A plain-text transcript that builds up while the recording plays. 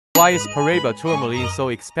Why is Paraíba tourmaline so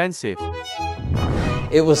expensive?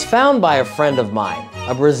 It was found by a friend of mine,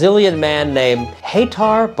 a Brazilian man named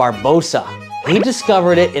Heitor Barbosa. He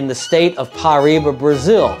discovered it in the state of Paraíba,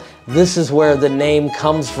 Brazil. This is where the name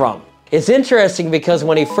comes from. It's interesting because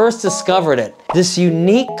when he first discovered it, this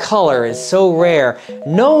unique color is so rare,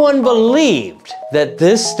 no one believed that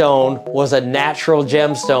this stone was a natural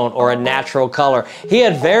gemstone or a natural color. He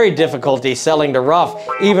had very difficulty selling the rough,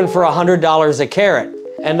 even for $100 a carat.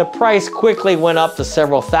 And the price quickly went up to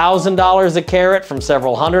several $1,000s a carat, from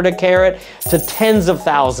several hundred a carat to tens of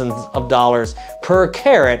thousands of dollars per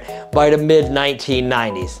carat by the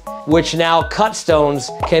mid-1990s, which now cut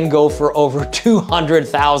stones can go for over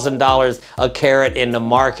 $200,000 a carat in the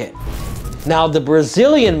market. Now, the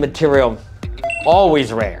Brazilian material,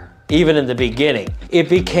 always rare. Even in the beginning, it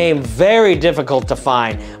became very difficult to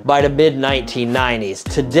find by the mid-1990s.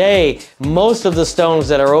 Today, most of the stones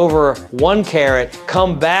that are over 1 carat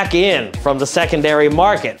come back in from the secondary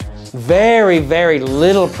market. Very, very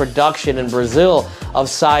little production in Brazil of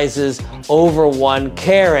sizes over 1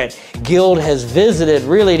 carat. Guild has visited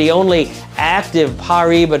really the only active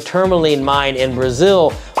Paraíba tourmaline mine in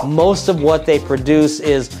Brazil. Most of what they produce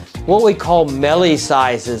is what we call melee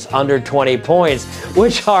sizes under 20 points,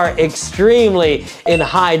 which are extremely in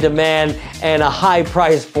high demand and a high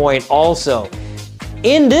price point also.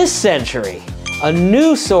 In this century, a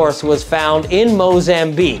new source was found in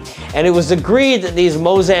Mozambique, and it was agreed that these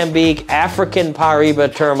Mozambique African Paraíba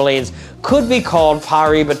tourmalines could be called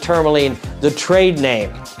Paraíba tourmaline, the trade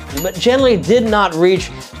name, but generally did not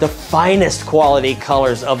reach the finest quality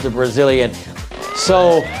colors of the Brazilian.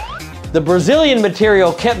 So the Brazilian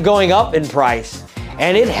material kept going up in price,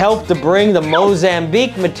 and it helped to bring the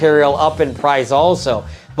Mozambique material up in price also.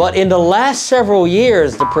 But in the last several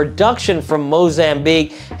years, the production from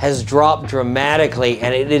Mozambique has dropped dramatically,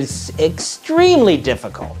 and it is extremely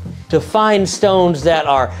difficult to find stones that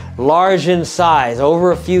are large in size,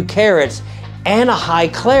 over a few carats, and a high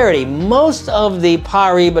clarity. Most of the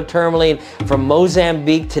Paraíba tourmaline from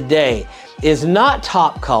Mozambique today is not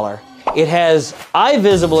top color. It has eye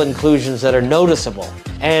visible inclusions that are noticeable,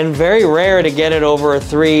 and very rare to get it over a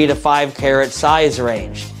 3 to 5 carat size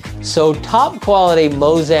range. So top quality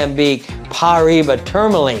Mozambique Paraíba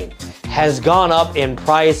tourmaline has gone up in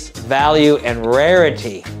price, value, and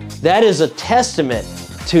rarity. That is a testament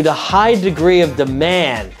to the high degree of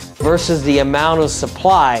demand versus the amount of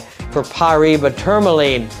supply for Paraíba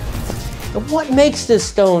tourmaline. But what makes this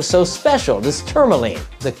stone so special, this tourmaline?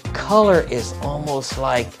 The color is almost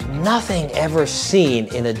like nothing ever seen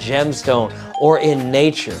in a gemstone or in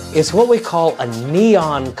nature. It's what we call a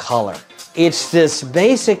neon color. It's this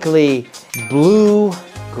basically blue,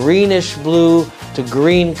 greenish blue to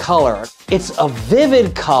green color. It's a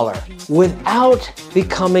vivid color without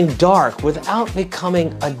becoming dark, without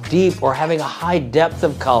becoming a deep or having a high depth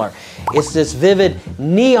of color. It's this vivid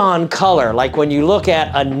neon color, like when you look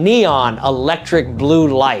at a neon electric blue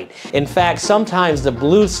light. In fact, sometimes the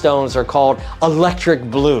blue stones are called electric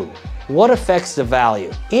blue. What affects the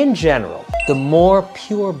value? In general, the more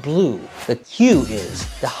pure blue the hue is,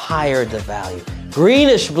 the higher the value.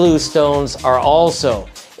 Greenish blue stones are also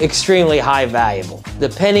extremely high valuable.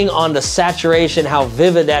 Depending on the saturation, how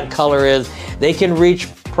vivid that color is, they can reach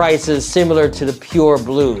prices similar to the pure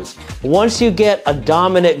blues. Once you get a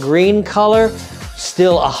dominant green color,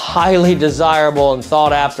 still a highly desirable and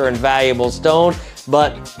sought after and valuable stone,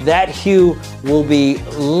 but that hue will be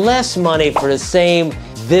less money for the same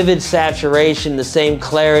vivid saturation, the same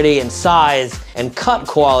clarity and size and cut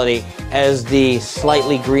quality as the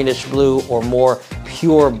slightly greenish blue or more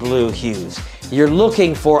pure blue hues. You're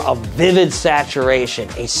looking for a vivid saturation,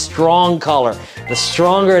 a strong color. The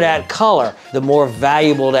stronger that color, the more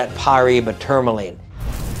valuable that Paraíba tourmaline.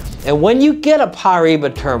 And when you get a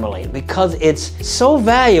Paraíba tourmaline, because it's so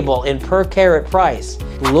valuable in per carat price,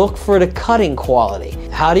 look for the cutting quality.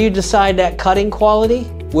 How do you decide that cutting quality?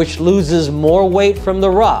 Which loses more weight from the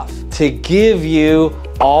rough to give you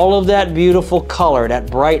all of that beautiful color, that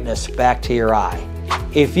brightness back to your eye.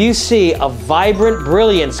 If you see a vibrant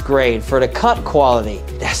brilliance grade for the cut quality,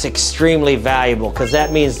 that's extremely valuable, because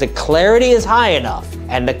that means the clarity is high enough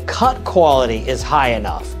and the cut quality is high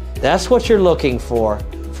enough. That's what you're looking for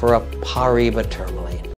a Paraíba tourmaline.